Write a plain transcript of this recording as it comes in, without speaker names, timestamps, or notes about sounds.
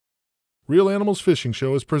Real Animals Fishing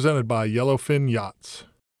Show is presented by Yellowfin Yachts.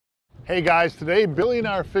 Hey guys, today Billy and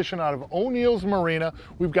I are fishing out of O'Neill's Marina.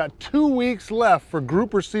 We've got 2 weeks left for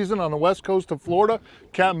grouper season on the west coast of Florida.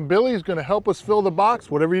 Captain Billy is going to help us fill the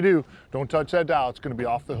box. Whatever you do, don't touch that dial. It's going to be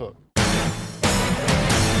off the hook.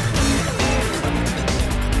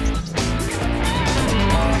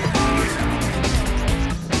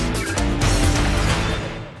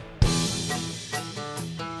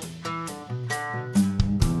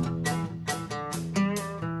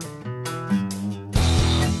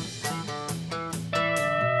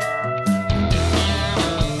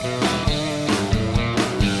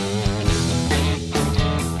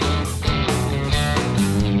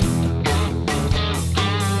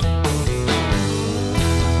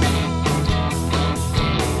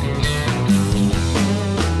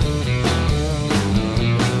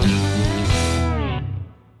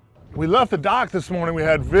 We left the dock this morning. We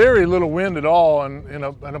had very little wind at all, and in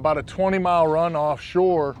about a 20-mile run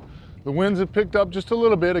offshore, the winds have picked up just a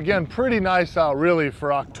little bit. Again, pretty nice out really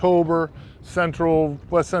for October,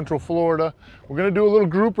 west central Florida. We're gonna do a little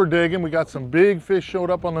grouper digging. We got some big fish showed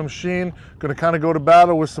up on the machine. Gonna kind of go to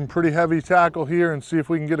battle with some pretty heavy tackle here and see if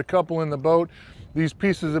we can get a couple in the boat. These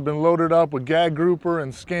pieces have been loaded up with gag grouper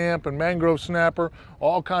and scamp and mangrove snapper,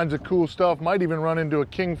 all kinds of cool stuff. Might even run into a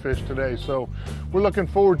kingfish today, so we're looking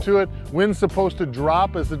forward to it. Wind's supposed to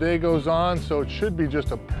drop as the day goes on, so it should be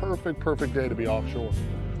just a perfect day to be offshore.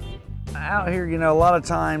 Out here, you know, a lot of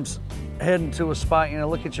times heading to a spot, you know,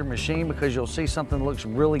 look at your machine because you'll see something that looks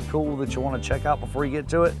really cool that you want to check out before you get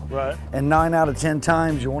to it. Right. And 9 out of 10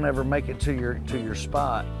 times you won't ever make it to your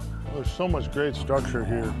spot. Well, there's so much great structure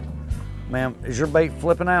here. Man, is your bait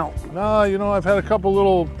flipping out? No, you know, I've had a couple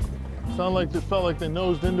little, felt like they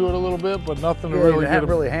nosed into it a little bit, but nothing to really I haven't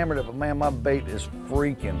really hammered it, but man, my bait is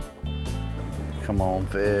freaking. Come on,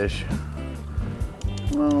 fish.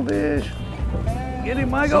 Come on, fish. Get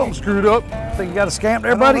him, Michael. Something screwed up. Think you got a scamp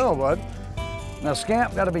there, buddy? I don't know, bud. Now,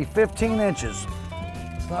 scamp got to be 15 inches.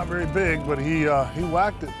 It's not very big, but he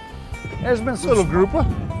whacked it. There's been some little grouper.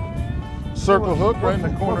 Circle hook right in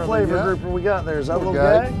the corner. What flavor grouper we got there? Is that a little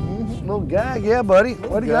gag? Little gag, yeah, buddy.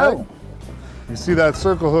 Where'd he go? You see that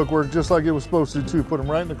circle hook work just like it was supposed to too. Put him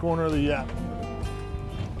right in the corner of the yap.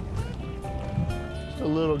 Just a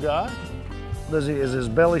little guy. Is his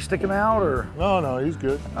belly sticking out or? No, he's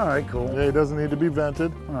good. All right, cool. Yeah, he doesn't need to be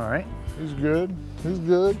vented. All right. He's good. He's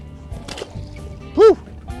good. Whew!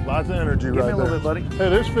 Lots of energy right there. Give me a little bit, buddy. Hey,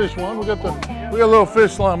 there's fish one. We got a little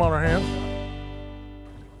fish slime on our hands.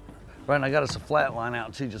 Right, and I got us a flat line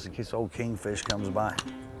out too, just in case the old kingfish comes by.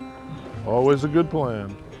 Always a good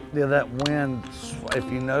plan. Yeah, that wind, if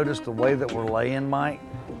you notice the way that we're laying, Mike,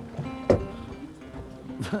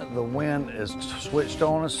 the wind is switched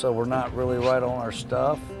on us, so we're not really right on our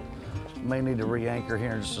stuff. May need to re-anchor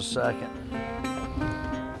here in just a second.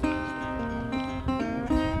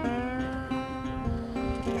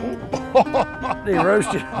 He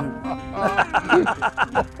roasted.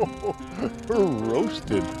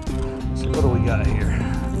 Roasted. So what do we got here?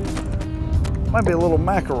 Might be a little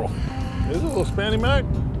mackerel. Is it a little Spanny Mac?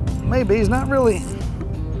 Maybe, he's not really.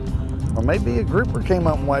 Or maybe a grouper came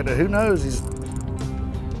up and whacked it. Who knows? He's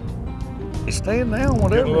staying down,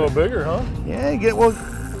 whatever. Getting a little bigger, huh? Yeah,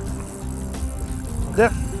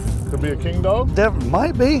 Could be a king dog?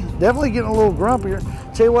 Might be. Definitely getting a little grumpier.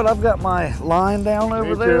 Tell you what, I've got my line down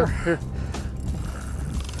over there. Here.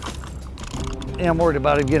 Yeah, I'm worried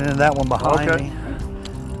about him getting into that one behind me.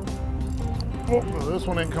 Oh, this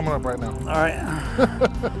one ain't coming up right now. All right.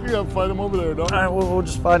 You gotta fight him over there, dog. All right, we'll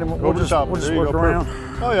just fight him. We'll just work around.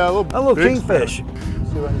 Oh yeah, a little kingfish. See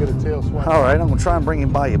if I can get a tail swing. All right, I'm gonna try and bring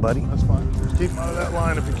him by you, buddy. That's fine. Just keep him out of that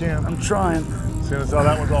line if you can. I'm trying. Seeing as how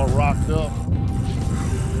that one's all rocked up.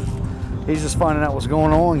 He's just finding out what's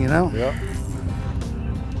going on, you know? Yeah.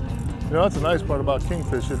 You know, that's the nice part about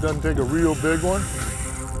kingfish. It doesn't take a real big one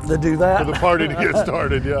to do that. For the party to get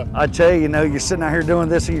started, yeah. I tell you, you know, you're sitting out here doing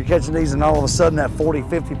this and you're catching these and all of a sudden that 40,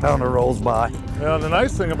 50 pounder rolls by. Yeah, and the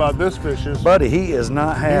nice thing about this fish is... Buddy, he is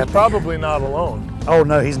not happy. He's probably not alone. Oh,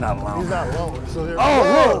 no, he's not alone. He's not alone. So here, oh,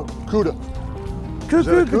 whoa! Cuda.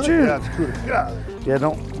 Cuda. Yeah, it's Cuda. Get out of there. Yeah,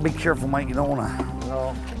 don't, be careful, mate. You don't want to...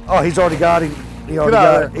 No. Oh, he's already got him. He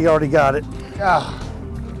already got it. Yeah.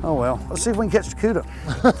 Oh, well. Let's see if we can catch the Cuda.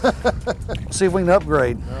 See if we can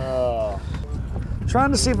upgrade.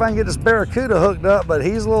 Trying to see if I can get this barracuda hooked up, but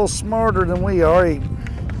he's a little smarter than we are.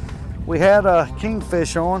 We had a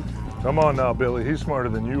kingfish on. Come on now, Billy. He's smarter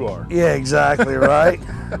than you are. Yeah, exactly, right?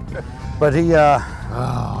 But he, oh,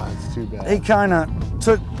 that's too bad. He kind of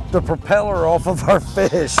took the propeller off of our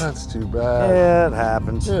fish. That's too bad. Yeah, it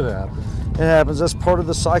happens. It happens. It happens. That's part of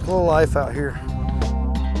the cycle of life out here.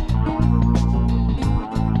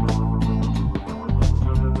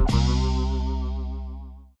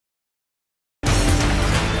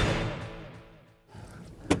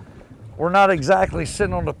 we're not exactly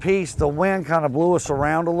sitting on the piece. The wind kind of blew us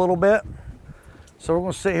around a little bit. So we're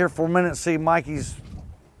gonna sit here for a minute and see Mikey's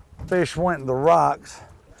fish went in the rocks.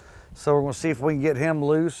 So we're gonna see if we can get him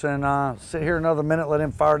loose and sit here another minute, let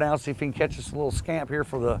him fire down, see if he can catch us a little scamp here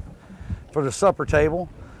for the supper table.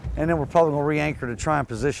 And then we're probably gonna re-anchor to try and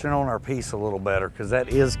position on our piece a little better, because that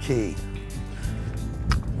is key.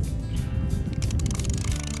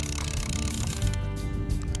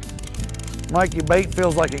 Mikey, bait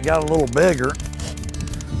feels like it got a little bigger.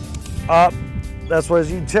 That's what,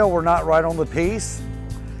 as you can tell, we're not right on the piece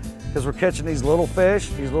because we're catching these little fish,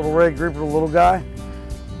 these little red grouper, little guy.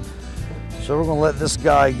 So we're gonna let this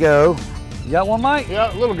guy go. You got one, Mike?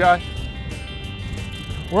 Yeah, little guy.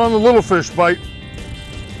 We're on the little fish bite.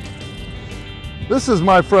 This is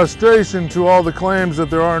my frustration to all the claims that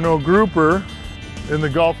there are no grouper in the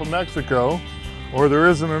Gulf of Mexico, or there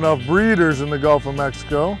isn't enough breeders in the Gulf of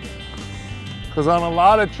Mexico. Because on a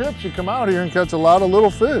lot of trips, you come out here and catch a lot of little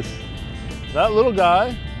fish. That little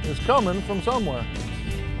guy is coming from somewhere.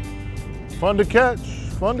 Fun to catch,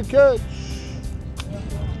 fun to catch.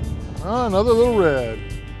 Another little red.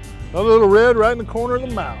 Another little red right in the corner of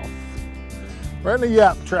the mouth. Right in the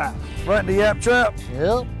yap trap. Right in the yap trap?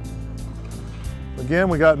 Yep. Again,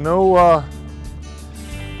 we got no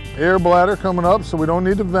air bladder coming up, so we don't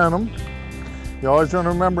need to vent them. You always want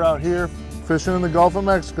to remember out here, fishing in the Gulf of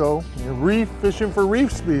Mexico, you're reef fishing for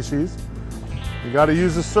reef species, you got to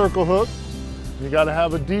use a circle hook. You got to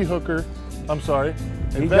have a de-hooker. I'm sorry.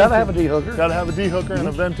 You got to have a de-hooker. Got to have a de-hooker and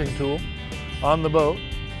a venting tool on the boat.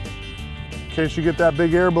 In case you get that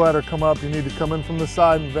big air bladder come up, you need to come in from the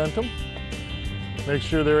side and vent them. Make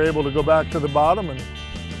sure they're able to go back to the bottom and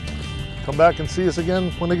come back and see us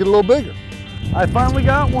again when they get a little bigger. I finally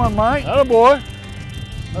got one, Mike. Attaboy.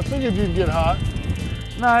 I figured you'd get hot.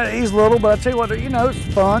 No, he's little, but I tell you what, you know, it's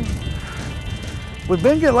fun. We've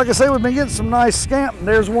been getting, like I say, we've been getting some nice scamp.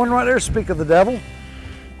 There's one right there, speak of the devil.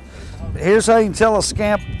 Here's how you can tell a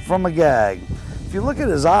scamp from a gag. If you look at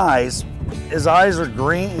his eyes are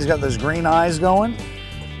green. He's got those green eyes going.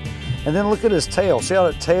 And then look at his tail. See how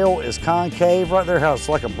that tail is concave right there, how it's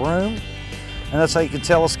like a broom? And that's how you can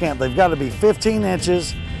tell a scamp. They've got to be 15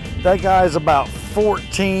 inches. That guy's about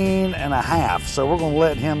 14 and a half. So we're gonna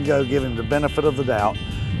let him go, give him the benefit of the doubt.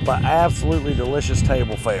 But absolutely delicious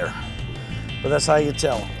table fare. But that's how you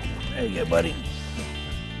tell them. There you go, buddy.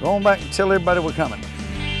 Going back and tell everybody we're coming.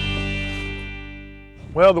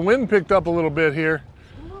 Well, the wind picked up a little bit here.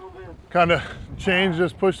 Kind of changed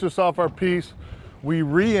us, pushed us off our piece. We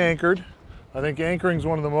re-anchored. I think anchoring is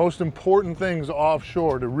one of the most important things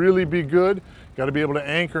offshore. To really be good, got to be able to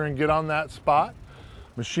anchor and get on that spot.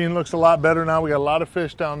 Machine looks a lot better now. We got a lot of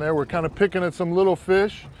fish down there. We're kind of picking at some little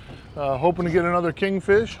fish, hoping to get another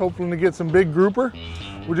kingfish, hoping to get some big grouper.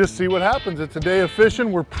 We'll just see what happens. It's a day of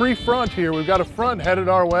fishing. We're pre-front here. We've got a front headed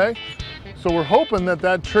our way. So we're hoping that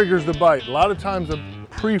that triggers the bite. A lot of times a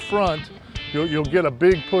pre-front, you'll get a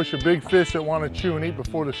big push, a big fish that want to chew and eat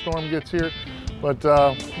before the storm gets here. But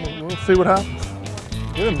we'll see what happens.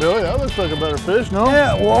 Get him, Billy. That looks like a better fish, no?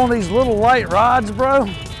 Yeah, well, on these little light rods, bro,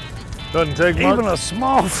 doesn't take much. even a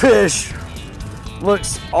small fish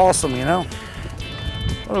looks awesome, you know?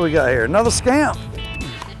 What do we got here? Another scamp.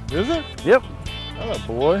 Is it? Yep. Oh,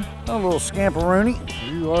 boy. A little scamperoonie.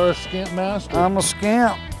 You are a scamp master. I'm a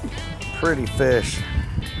scamp. Pretty fish.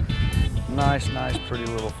 Nice, nice, pretty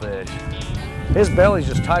little fish. His belly's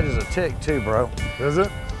just tight as a tick too, bro. Is it?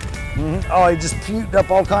 Mm-hmm. Oh, he just puked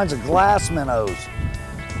up all kinds of glass minnows.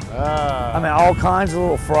 I mean, all kinds of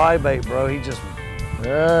little fry bait, bro. He just...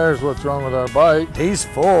 There's what's wrong with our bite. He's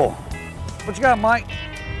full. What you got, Mike?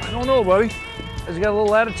 I don't know, buddy. Has he got a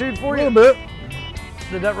little attitude for you? A little bit.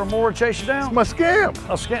 Did that remora chase you down? It's my scamp.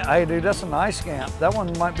 Oh, scamp. Hey, dude, that's a nice scamp. That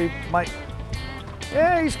one might...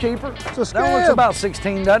 Yeah, he's keeper. It's a scamp. That one looks about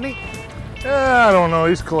 16, doesn't he? Yeah, I don't know.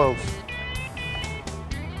 He's close.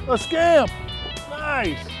 A scamp.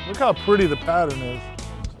 Nice. Look how pretty the pattern is.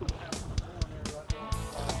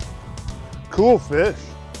 Cool fish.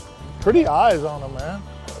 Pretty eyes on him, man.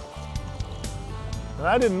 And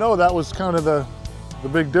I didn't know that was kind of the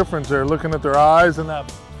big difference there. Looking at their eyes and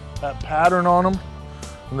that pattern on them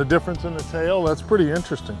and the difference in the tail. That's pretty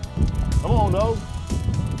interesting. Come on, dog.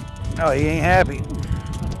 Oh, he ain't happy.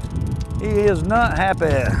 He is not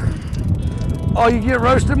happy. Oh, you get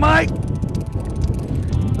roasted, Mike?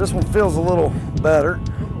 This one feels a little better.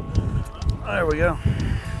 There we go.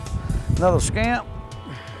 Another scamp.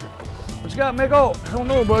 What you got, Mickle? I don't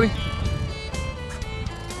know, buddy.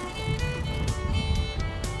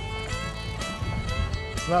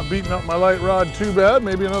 It's not beating up my light rod too bad.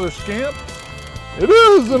 Maybe another scamp. It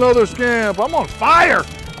is another scamp. I'm on fire.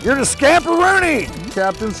 You're the Scamperoonie.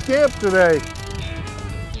 Captain Scamp today.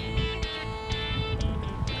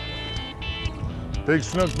 Big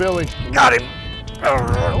Snook Billy. Got him.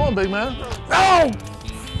 Come on, big man. Oh!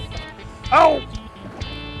 Oh!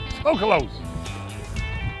 So close.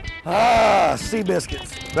 Ah, sea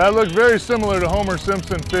biscuits. That looked very similar to Homer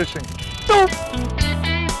Simpson fishing.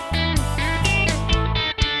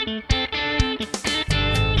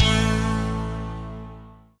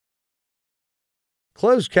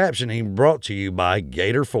 Closed captioning brought to you by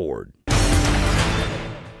Gator Ford.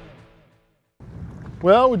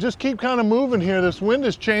 Well, we just keep kind of moving here. This wind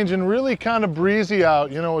is changing, really kind of breezy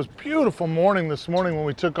out. You know, it was a beautiful morning this morning when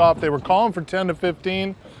we took off. They were calling for 10 to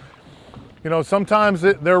 15. You know, sometimes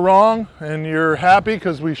they're wrong and you're happy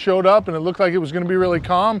because we showed up and it looked like it was going to be really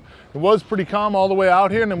calm. It was pretty calm all the way out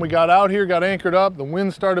here, and then we got out here, got anchored up. The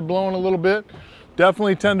wind started blowing a little bit.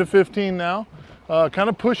 Definitely 10 to 15 now. Kind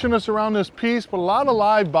of pushing us around this piece, but a lot of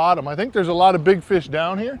live bottom. I think there's a lot of big fish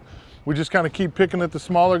down here. We just kind of keep picking at the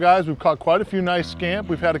smaller guys. We've caught quite a few nice scamp.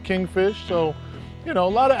 We've had a kingfish, so, you know, a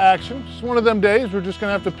lot of action. It's one of them days we're just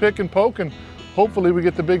gonna have to pick and poke, and hopefully we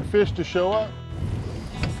get the big fish to show up.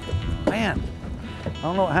 Man, I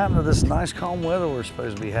don't know what happened to this nice calm weather we're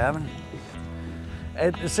supposed to be having.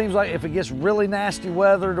 It seems like if it gets really nasty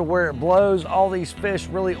weather to where it blows, all these fish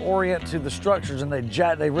really orient to the structures and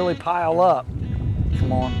they really pile up.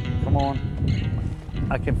 Come on, come on.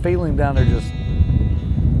 I can feel him down there just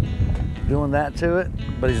doing that to it,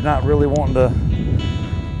 but he's not really wanting to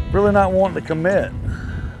commit.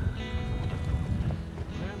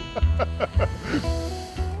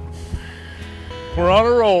 We're on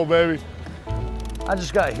a roll, baby. I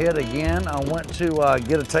just got hit again. I went to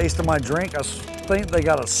get a taste of my drink. I think they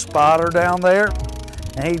got a spotter down there,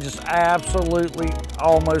 and he just absolutely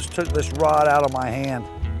almost took this rod out of my hand.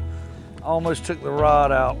 Almost took the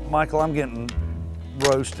rod out. Michael, I'm getting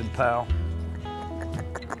roasted, pal.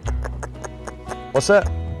 What's that?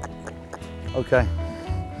 Okay.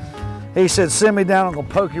 He said, send me down, I'm gonna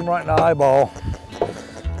poke him right in the eyeball.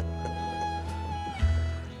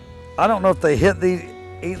 I don't know if they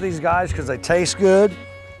eat these guys because they taste good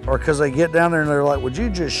or because they get down there and they're like, would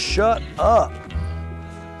you just shut up?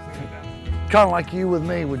 Kind of like you with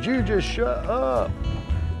me, would you just shut up?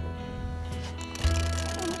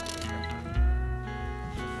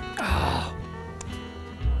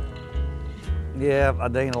 Yeah,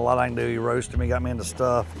 there ain't a lot I can do. He roasted me, got me into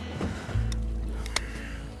stuff.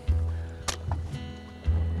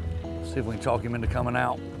 See if we can talk him into coming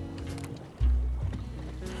out.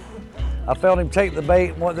 I felt him take the bait,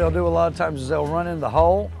 and what they'll do a lot of times is they'll run in the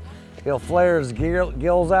hole, he'll flare his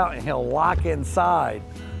gills out, and he'll lock inside.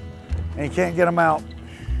 And you can't get him out.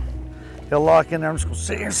 He'll lock in there. I'm just gonna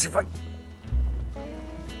sit here and see if I can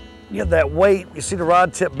get that weight. You see the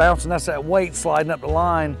rod tip bouncing, that's that weight sliding up the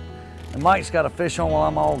line. And Mike's got a fish on while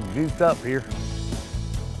I'm all goofed up here.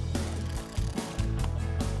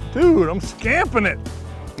 Dude, I'm scamping it.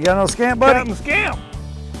 You got no scamp, buddy? Captain Scamp.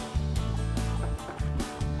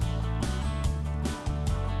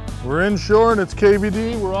 We're inshore and it's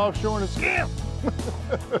KVD. We're offshore and it's Scamp.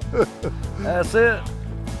 That's it.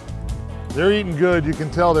 They're eating good. You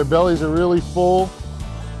can tell their bellies are really full.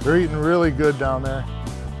 They're eating really good down there.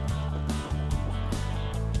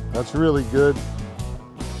 That's really good.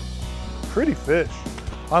 Pretty fish.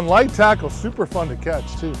 On light tackle, super fun to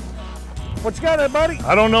catch too. What you got there, buddy?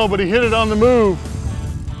 I don't know, but he hit it on the move.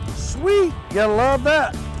 Sweet, you gotta love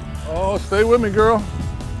that. Oh, stay with me, girl.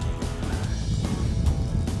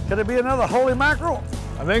 Could it be another holy mackerel?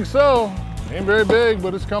 I think so. Ain't very big,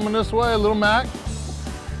 but it's coming this way, a little mac.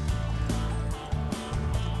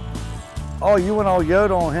 Oh, you went all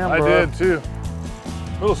Yoda on him, bro. I did too.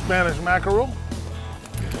 Little Spanish mackerel.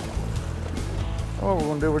 What we're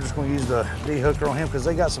gonna do, we're just gonna use the D-hooker on him because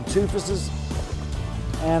they got some toofuses,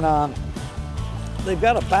 and they've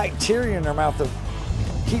got a bacteria in their mouth that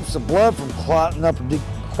keeps the blood from clotting up and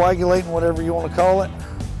coagulating, whatever you want to call it.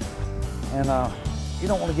 And you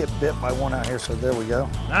don't want to get bit by one out here, so there we go.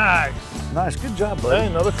 Nice. Nice, good job, buddy. Hey,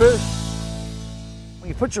 another fish. When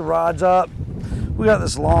you put your rods up, we got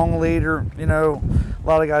this long leader, you know, a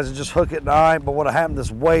lot of guys will just hook it in the eye, but what'll happen,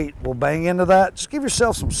 this weight will bang into that. Just give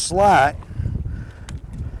yourself some slack.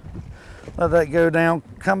 Let that go down,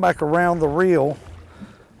 come back around the reel,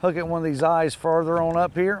 hook it in one of these eyes farther on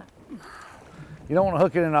up here. You don't want to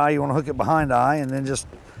hook it in the eye, you want to hook it behind the eye, and then just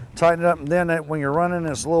tighten it up, and then when you're running and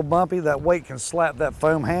it's a little bumpy, that weight can slap that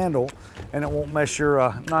foam handle and it won't mess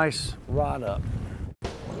your nice rod up.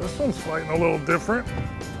 This one's fighting a little different.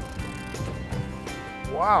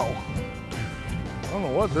 Wow. I don't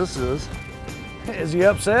know what this is. Is he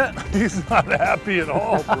upset? He's not happy at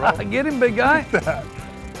all, bro. Get him, big guy. Look at that.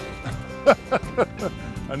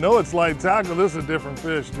 I know it's light tackle. This is a different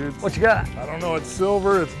fish, dude. What you got? I don't know. It's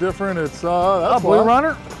silver. It's different. It's that's Blue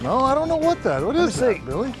runner? No, I don't know what that. What is that,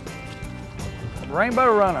 Billy?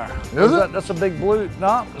 Rainbow runner. Is it? That's a big blue.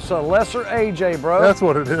 No, it's a lesser AJ, bro. That's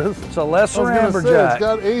what it is. It's a lesser amberjack. amberjack. It's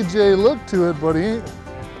got AJ look to it, but he ain't.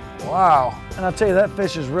 Wow. And I tell you, that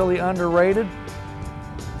fish is really underrated.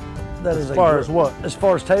 That is as far as what? As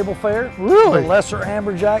far as table fare. Really? The lesser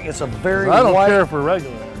amberjack. It's a very white. I don't care for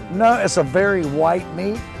regular. No, it's a very white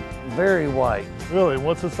meat. Very white. Really?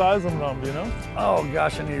 What's the size of them, do you know? Oh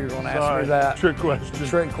gosh, I knew you were going to ask me that. Trick question.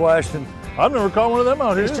 Trick question. I've never caught one of them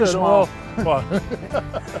out here. He's too small. Well,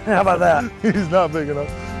 how about that? He's not big enough.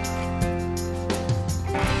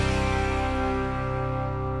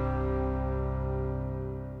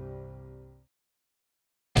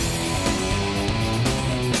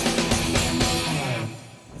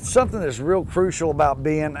 Something that's real crucial about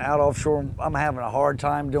being out offshore, I'm having a hard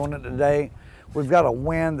time doing it today. We've got a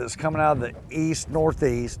wind that's coming out of the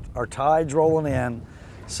east-northeast, our tide's rolling in,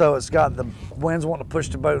 so it's got the winds wanting to push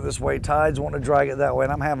the boat this way, tides wanting to drag it that way,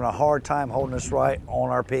 and I'm having a hard time holding this right on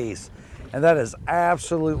our piece. And that is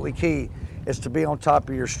absolutely key, is to be on top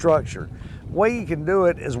of your structure. The way you can do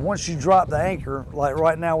it is once you drop the anchor, like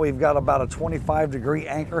right now we've got about a 25-degree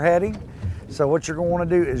anchor heading, so what you're going to want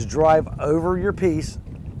to do is drive over your piece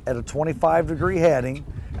at a 25-degree heading,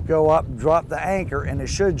 go up, drop the anchor, and it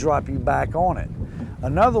should drop you back on it.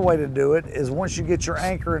 Another way to do it is once you get your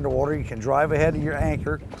anchor into water, you can drive ahead of your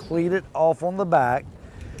anchor, cleat it off on the back,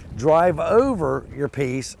 drive over your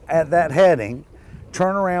piece at that heading,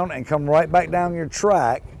 turn around and come right back down your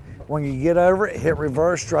track. When you get over it, hit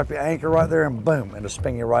reverse, drop your anchor right there, and boom, it'll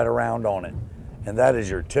spin you right around on it. And that is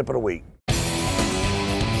your tip of the week.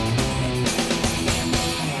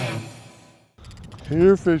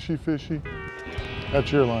 Here, fishy, fishy.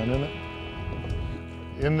 That's your line, isn't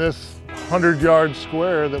it? In this 100-yard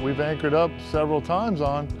square that we've anchored up several times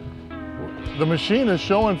on, the machine is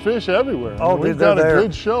showing fish everywhere. Oh, we've got a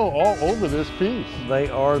good show all over this piece. They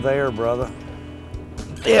are there, brother.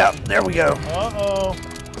 Yeah, there we go. Uh-oh.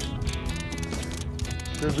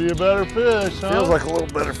 Could be a better fish, huh? Feels like a little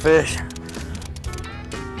better fish.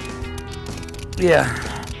 Yeah.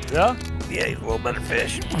 Yeah? Yeah, he's a little better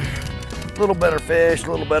fish. A little better fish, a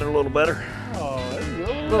little better, a little better. Oh, there you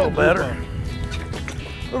go. A little better.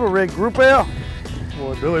 Little rig group out.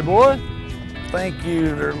 Boy, Billy boy. Thank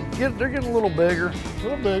you. They're getting a little bigger. A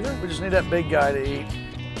little bigger. We just need that big guy to eat.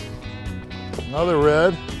 Another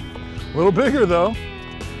red. A little bigger though.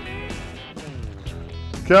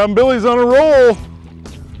 Captain Billy's on a roll.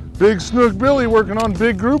 Big Snook Billy working on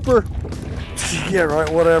big grouper. Yeah, right,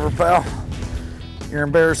 whatever, pal. You're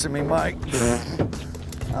embarrassing me, Mike.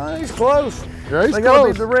 He's close. Yeah, he's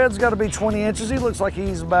close. The red's got to be 20 inches. He looks like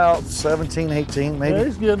he's about 17, 18 maybe. Yeah,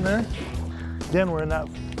 he's getting there. Again, we're in that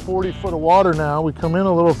 40 foot of water now. We come in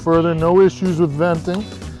a little further, no issues with venting.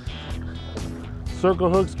 Circle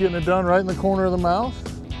hook's getting it done right in the corner of the mouth.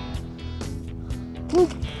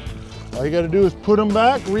 Whoop. All you got to do is put them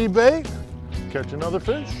back, rebait, catch another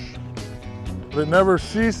fish. But it never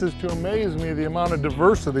ceases to amaze me the amount of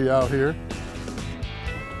diversity out here.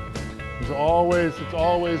 It's always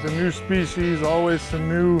a new species, always some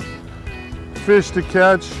new fish to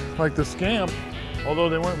catch, like the scamp, although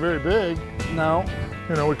they weren't very big. No.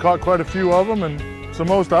 You know, we caught quite a few of them, and it's the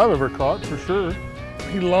most I've ever caught, for sure.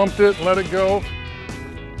 He lumped it, let it go.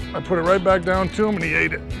 I put it right back down to him, and he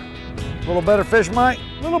ate it. A little better fish, Mike?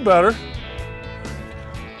 A little better.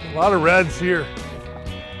 A lot of reds here.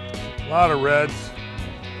 A lot of reds.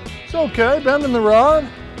 It's okay, bending the rod,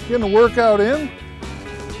 getting a workout in.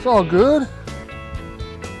 It's all good.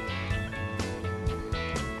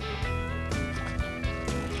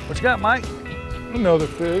 What you got, Mike? Another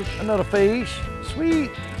fish. Another fish. Sweet.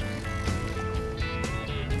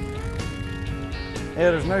 Yeah,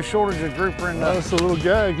 there's no shortage of grouper in the... That's a little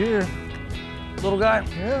gag here. Little guy?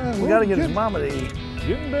 Yeah. We gotta get his mama to eat.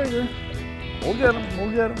 Getting bigger. We'll get him, we'll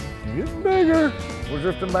get him. Getting bigger. We're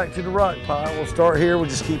drifting back to the rock pile. We'll start here, we'll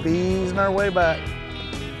just keep easing our way back.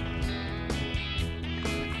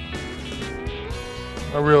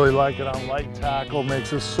 I really like it on light tackle, makes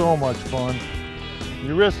this so much fun.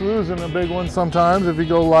 You risk losing a big one sometimes if you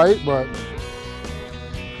go light, but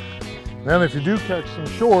then if you do catch some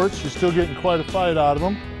shorts, you're still getting quite a fight out of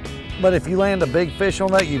them. But if you land a big fish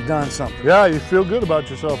on that, you've done something. Yeah, you feel good about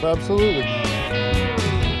yourself, absolutely.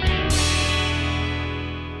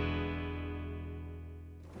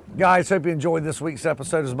 Guys, hope you enjoyed this week's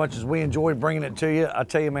episode as much as we enjoyed bringing it to you. I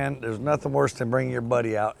tell you, man, there's nothing worse than bringing your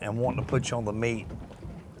buddy out and wanting to put you on the meat.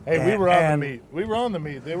 Hey, we were on the meat. We were on the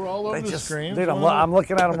meat. They were all over the screen. Dude, I'm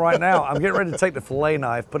looking at them right now. I'm getting ready to take the fillet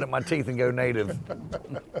knife, put it in my teeth, and go native.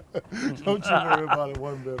 Don't you worry about it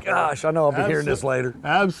one bit. Gosh, I know I'll be hearing this later.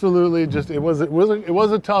 Absolutely, just it was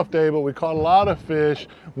a tough day, but we caught a lot of fish.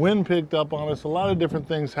 Wind picked up on us. A lot of different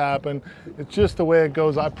things happened. It's just the way it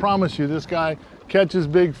goes. I promise you, this guy catches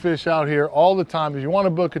big fish out here all the time. If you want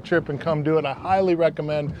to book a trip and come do it, I highly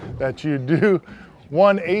recommend that you do.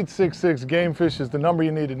 1-866-GAME-FISH is the number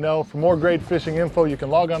you need to know. For more great fishing info, you can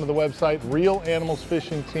log on to the website,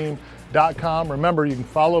 realanimalsfishingteam.com. Remember, you can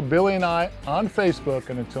follow Billy and I on Facebook,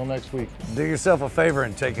 and until next week. Do yourself a favor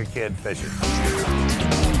and take a kid fishing.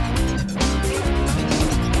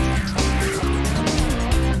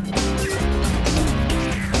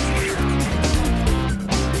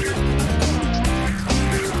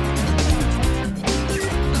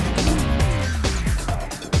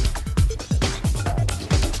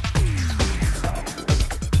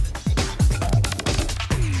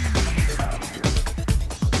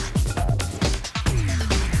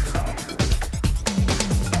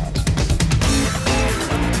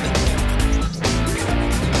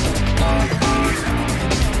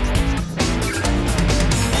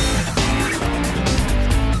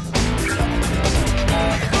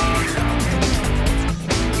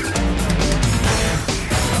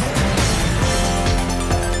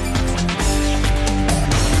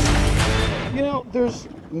 There's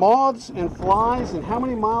moths and flies, and how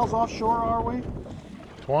many miles offshore are we?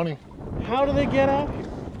 20. How do they get out?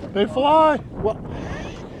 They fly. Well,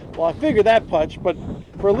 I figured that much, but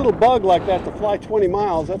for a little bug like that to fly 20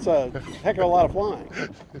 miles, that's a heck of a lot of flying.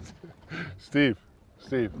 Steve,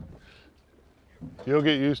 you'll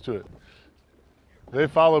get used to it. They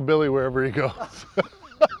follow Billy wherever he goes.